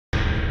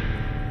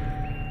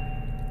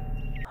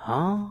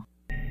Huh?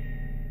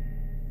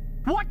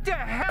 What the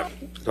hell?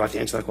 Do I have to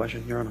answer that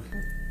question, Your Honor?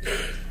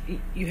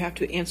 You have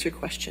to answer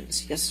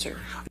questions. Yes, sir.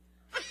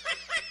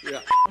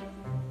 Yeah.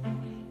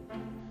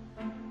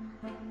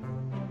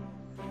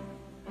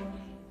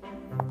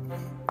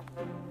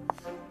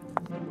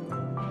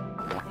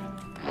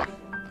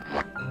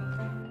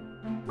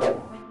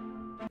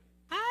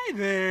 Hi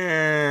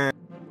there.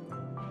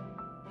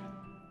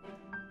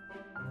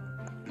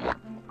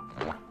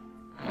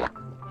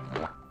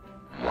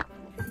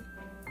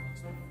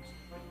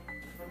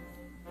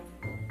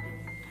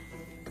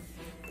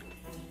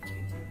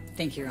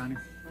 Thank you, Your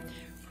Honor.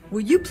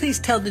 Will you please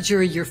tell the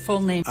jury your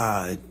full name?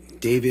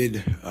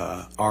 David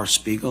R.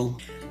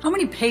 Spiegel. How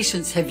many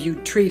patients have you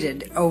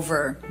treated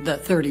over the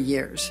 30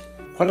 years?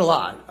 Quite a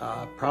lot.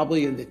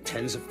 Probably in the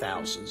tens of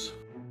thousands.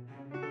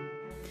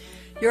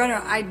 Your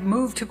Honor, I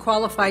move to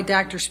qualify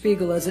Dr.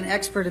 Spiegel as an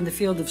expert in the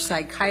field of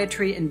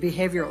psychiatry and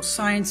behavioral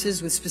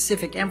sciences with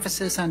specific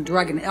emphasis on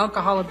drug and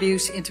alcohol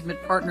abuse,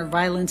 intimate partner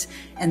violence,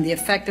 and the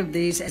effect of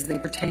these as they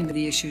pertain to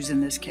the issues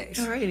in this case.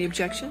 All right, any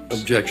objections?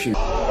 Objection.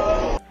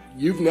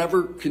 You've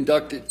never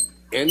conducted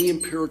any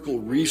empirical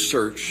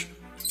research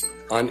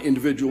on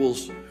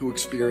individuals who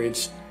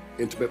experience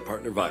intimate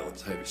partner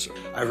violence, have you, sir?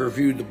 I've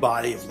reviewed the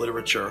body of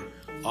literature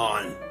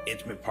on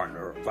intimate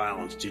partner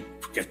violence to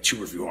get 2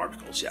 review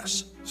articles,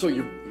 yes. So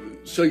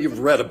you've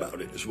read about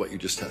it, is what you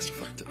just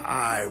testified to.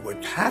 I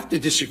would have to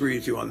disagree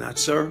with you on that,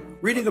 sir.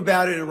 Reading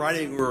about it and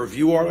writing a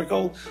review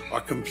article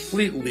are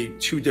completely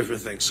 2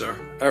 different things, sir.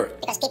 All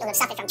right. Because people who have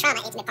suffered from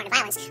trauma, intimate partner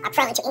violence, are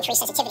prone to increased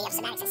sensitivity of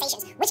somatic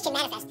sensations, which can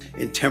manifest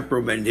In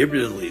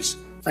temporomandibulities.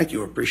 Thank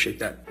you, I appreciate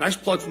that. Nice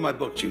plug for my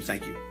book, too,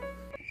 thank you.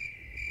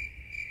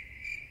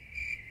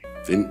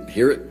 Didn't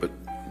hear it, but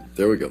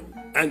there we go.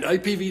 And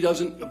IPV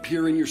doesn't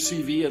appear in your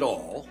CV at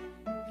all.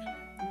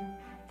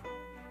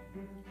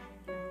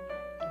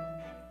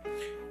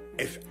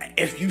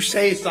 If you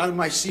say it's not in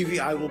my CV,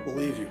 I will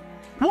believe you.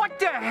 What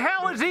the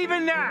hell is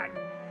even that?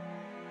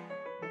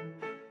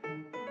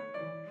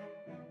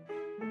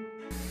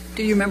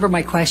 Do you remember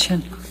my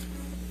question?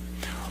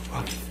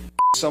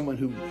 Someone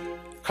who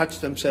cuts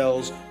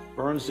themselves,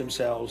 burns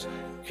themselves,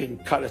 can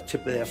cut a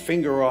tip of their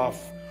finger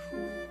off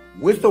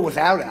with or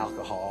without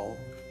alcohol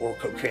or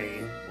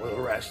cocaine or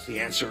the rest. The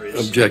answer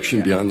is Objection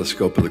yes. beyond the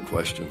scope of the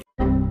question.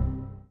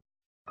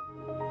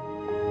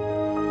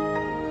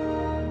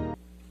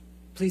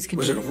 Please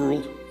Was it continue.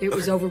 overruled? It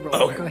was overruled.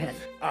 Okay. Go ahead.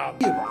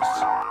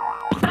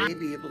 May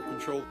be able to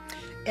control.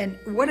 And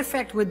what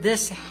effect would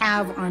this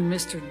have on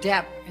Mr.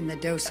 Depp and the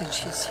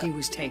dosages he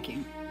was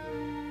taking?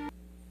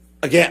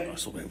 Again, I'm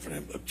still waiting for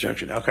the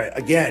objection. Okay,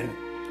 again,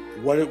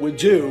 what it would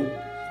do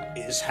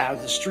is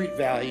have the street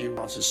value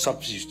of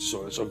substance use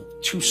disorder. So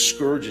 2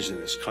 scourges in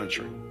this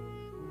country.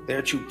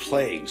 They're 2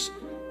 plagues.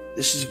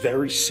 This is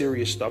very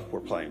serious stuff we're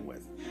playing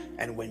with.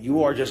 And when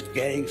you are just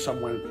getting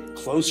someone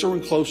closer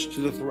and closer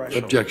to the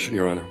threshold. Objection,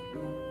 Your Honor.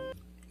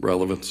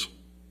 Relevance.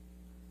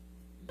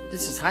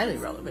 This is highly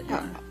relevant, Your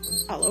Honor.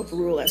 I'll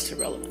overrule as to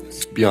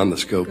relevance. Beyond the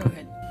scope. Go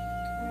ahead.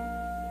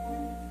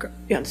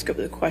 Beyond the scope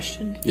of the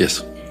question?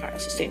 Yes. All right, I'll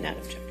sustain that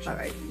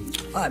objection.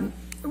 All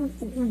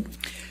right.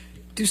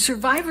 Do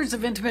survivors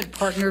of intimate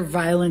partner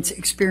violence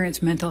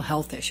experience mental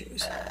health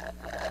issues?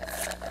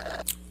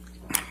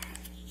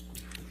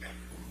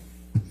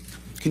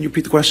 Can you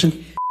repeat the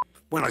question?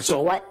 When I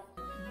saw what?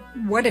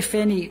 What, if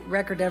any,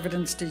 record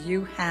evidence do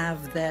you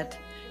have that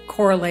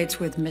correlates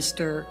with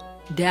Mr.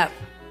 Depp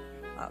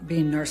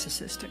being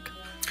narcissistic?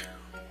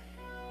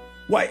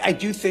 Well, I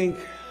do think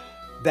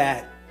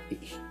that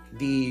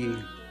the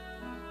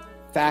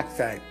fact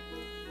that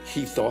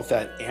he thought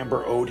that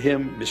Amber owed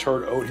him, Miss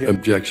Heard owed him.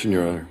 Objection,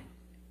 Your Honor.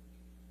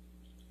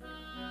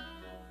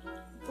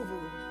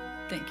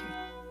 Thank you.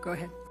 Go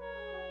ahead.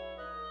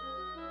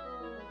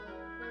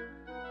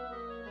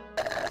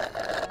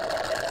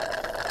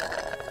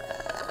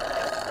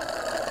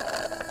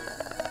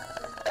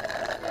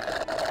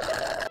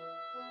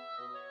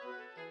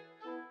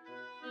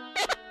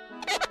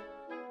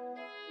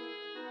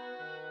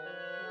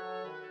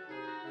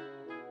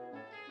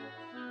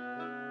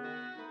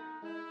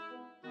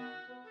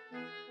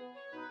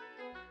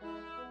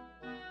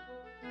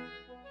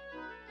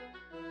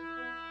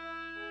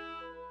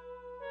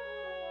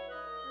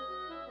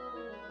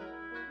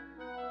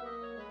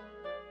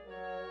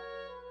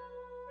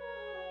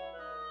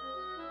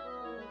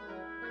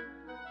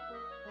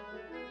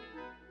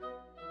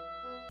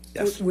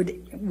 Yes.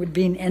 Would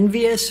being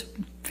envious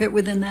fit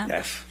within that?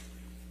 Yes.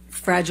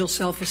 Fragile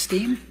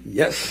self-esteem?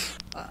 Yes.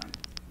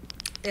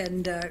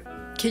 And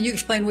can you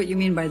explain what you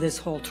mean by this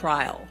whole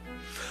trial?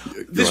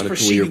 This Honor, can we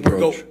proceeding will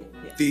go,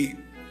 approach?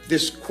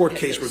 this court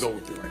case will go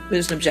with the right.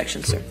 There's an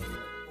objection, sir.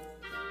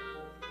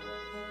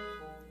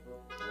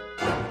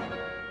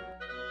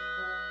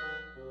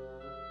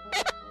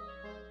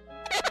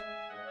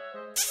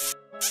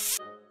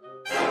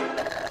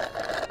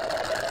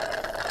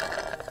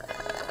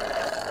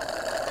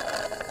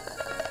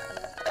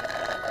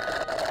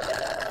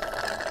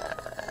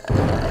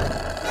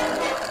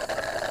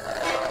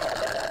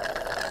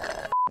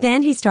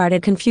 Then he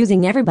started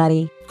confusing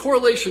everybody.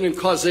 Correlation and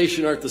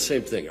causation aren't the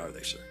same thing, are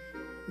they, sir?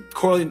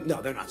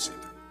 No, they're not the same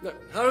thing. No,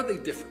 how are they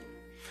different?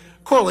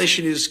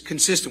 Correlation is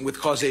consistent with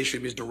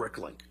causation, is direct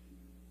link.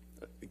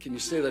 Can you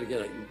say that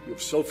again? You were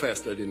so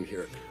fast I didn't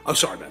hear it. I'm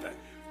sorry about that.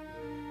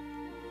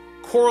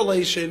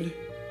 Correlation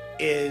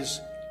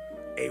is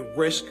a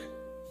risk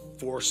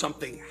for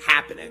something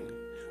happening.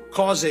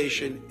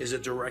 Causation is a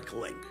direct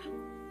link.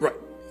 Right.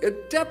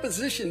 At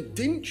deposition,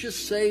 didn't you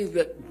say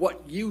that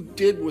what you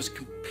did was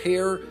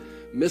compare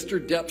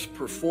Mr. Depp's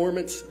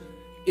performance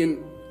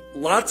in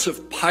lots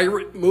of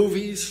pirate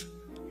movies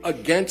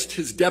against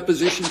his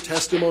deposition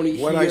testimony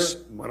here?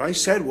 What I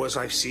said was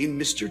I've seen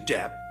Mr.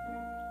 Depp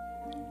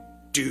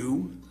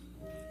do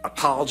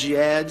apology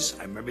ads.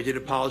 I remember he did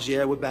apology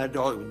ad with Bad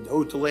Dog with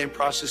no delay in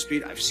process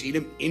speed. I've seen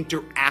him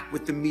interact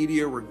with the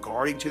media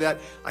regarding to that.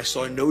 I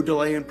saw no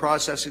delay in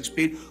processing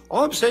speed.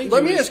 All I'm saying.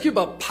 Let me ask you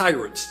about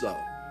pirates, though.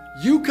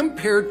 You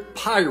compared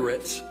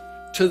pirates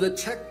to the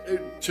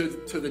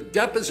to the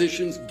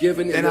depositions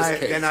given in this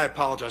case. Then I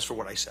apologize for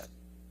what I said.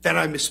 Then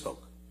I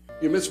misspoke.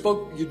 You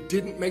misspoke? You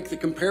didn't make the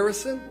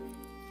comparison?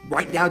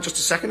 Right now, just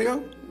a second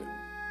ago?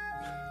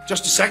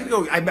 Just a second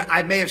ago,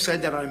 I may have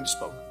said that I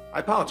misspoke. I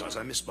apologize,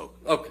 I misspoke.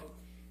 Okay.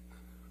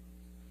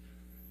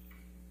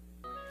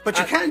 But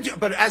you can,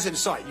 but as an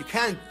aside, you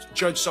can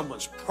judge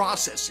someone's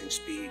processing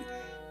speed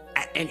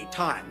at any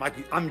time. Like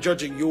I'm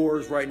judging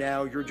yours right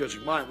now, you're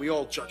judging mine. We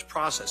all judge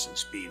processing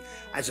speed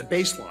as a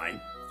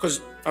baseline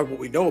because of what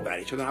we know about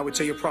each other. I would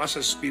say your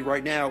processing speed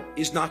right now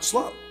is not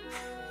slow.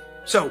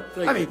 So,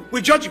 I mean,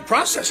 we're judging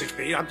processing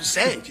speed. I'm just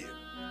saying to you.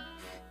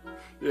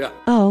 Yeah.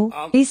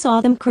 Oh, he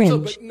saw them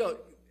cringe. But no,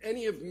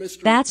 any of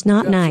Mr. That's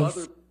not Depp's nice.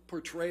 Other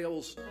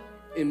portrayals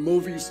in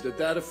movies, did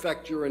that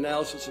affect your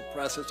analysis of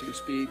processing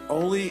speed?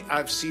 Only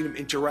I've seen him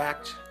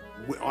interact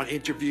on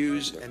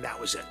interviews, and that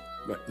was it.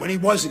 Right. When he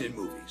wasn't in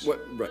movies.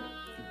 Right.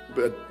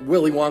 But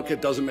Willy Wonka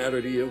doesn't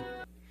matter to you?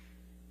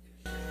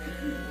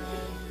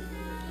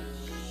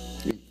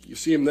 You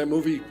see him in that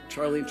movie,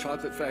 Charlie and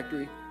Chocolate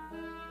Factory?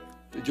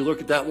 Did you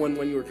look at that one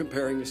when you were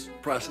comparing his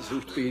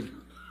processing speed?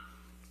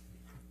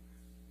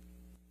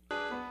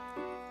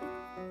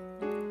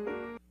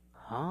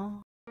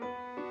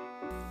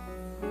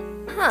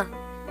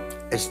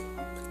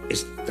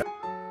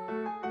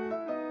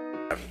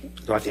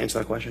 Do I have to answer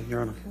that question,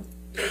 Your Honor?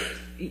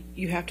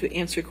 You have to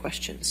answer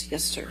questions.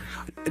 Yes, sir.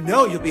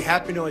 No, you'll be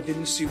happy to know I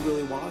didn't see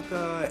Willy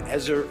Wonka,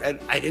 and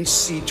I didn't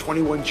see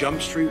 21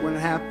 Jump Street when it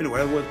happened, or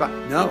whatever it was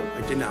about. No,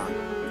 I did not.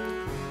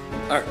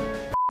 All right.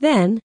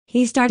 Then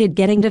he started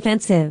getting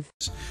defensive.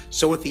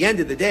 So at the end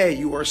of the day,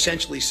 you are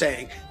essentially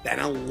saying that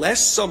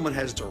unless someone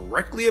has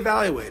directly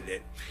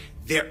evaluated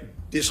it,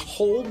 this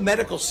whole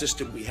medical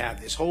system we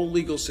have, this whole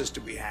legal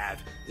system we have,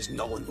 is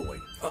null and void.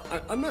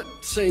 I'm not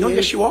saying. No,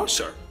 yes, you are,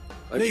 sir.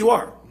 No, you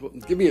are. Well,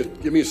 give me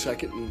a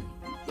second, and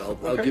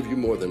I'll give you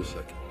more than a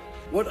second.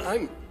 What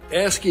I'm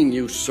asking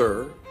you,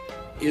 sir,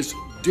 is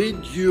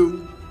did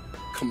you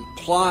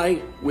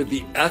comply with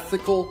the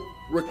ethical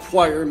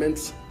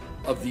requirements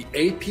of the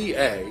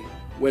APA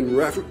when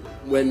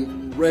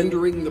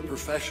rendering the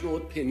professional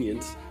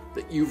opinions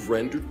that you've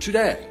rendered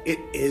today? It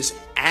is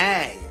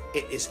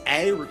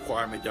a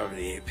requirement of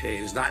the APA. It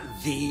is not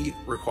the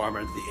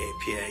requirement of the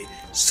APA.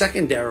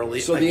 Secondarily,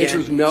 so the answer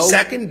is no.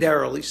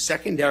 Secondarily,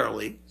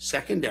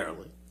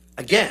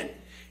 again,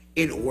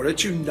 in order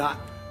to not,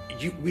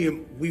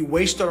 we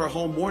wasted our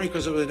whole morning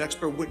because there was an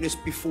expert witness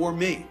before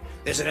me.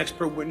 There's an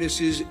expert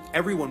witnesses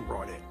everyone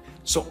brought in.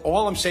 So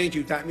all I'm saying to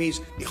you, that means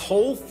the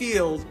whole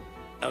field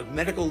of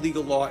medical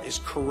legal law is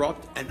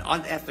corrupt and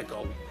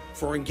unethical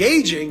for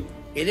engaging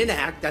in an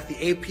act that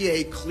the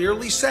APA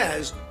clearly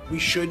says we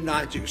should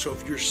not do. So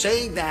if you're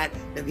saying that,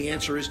 then the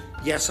answer is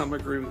yes, I'm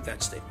agreeing with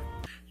that statement.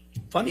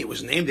 Funny, it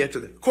was named after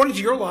according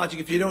to your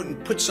logic, if you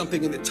don't put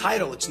something in the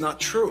title, it's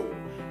not true.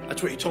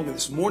 That's what you told me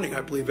this morning,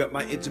 I believe, about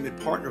my intimate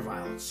partner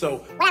violence.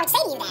 So what I would say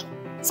to you then,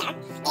 sir,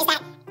 is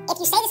that if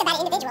you say this about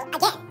an individual,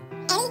 again,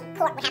 any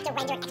court would have to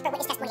render expert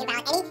witness testimony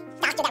invalid. Any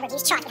doctor that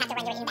reviews charts would have to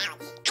render it invalid.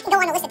 I can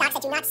go on a list of docs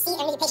that do not see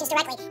or interview patients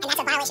directly, and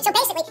that's a violation. So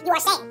basically, you are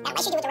saying that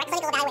unless you do a direct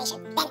clinical evaluation,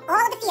 then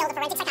all of the field of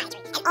forensic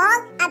psychiatry and all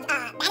of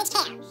managed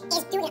care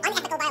is doing an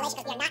unethical violation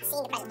because we are not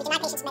seeing the present. We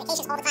deny patients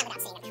medications all the time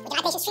without seeing them. We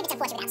deny patients treatments,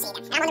 unfortunately, without seeing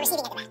them. And I'm on the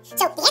receiving end of that.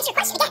 So the answer to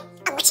your question, again,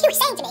 unless you were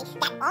saying to me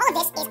that all of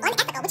this is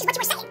unethical, which is what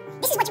you were saying.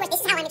 This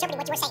is how I'm interpreting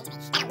what you were saying to me.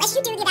 That unless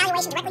you do the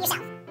evaluation directly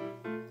yourself,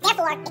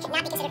 therefore, it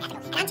cannot be considered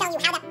ethical. And I'm telling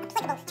you how that's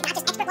applicable to not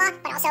just expert law,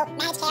 but also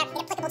managed care, and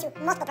applicable to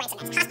multiple branches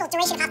of medicine.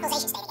 Duration of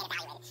hospitalization stay to get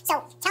evaluated. So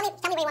tell me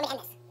where you want me to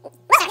end this.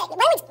 Why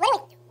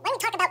don't we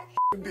talk about...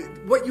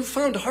 What you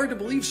found hard to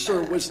believe,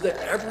 sir, was that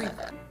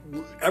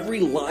every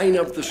line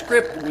of the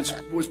script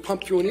was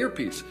pumped through an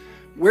earpiece.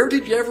 Where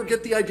did you ever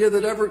get the idea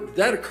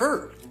that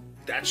occurred?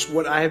 that's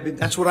what I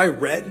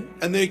read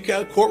in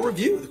the court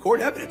review, the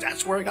court evidence.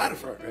 That's where I got it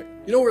from. Right.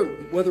 You know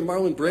whether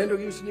Marlon Brando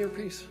used an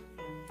earpiece?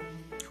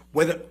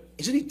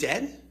 Isn't he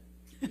dead?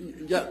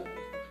 Yeah.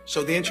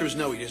 So the answer is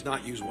no, he does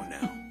not use one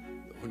now.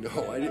 Oh, no,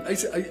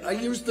 I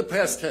used the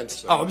past tense,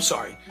 sir. Oh, I'm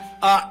sorry.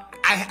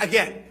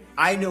 Again,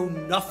 I know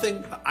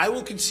nothing. I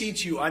will concede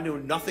to you, I know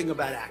nothing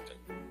about acting.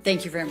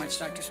 Thank you very much,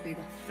 Dr.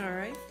 Spiegel. All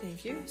right,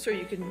 thank you. Sir,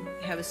 you can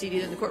have a seat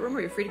in the courtroom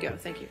or you're free to go.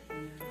 Thank you.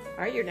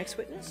 All right, your next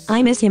witness.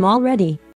 I miss him already.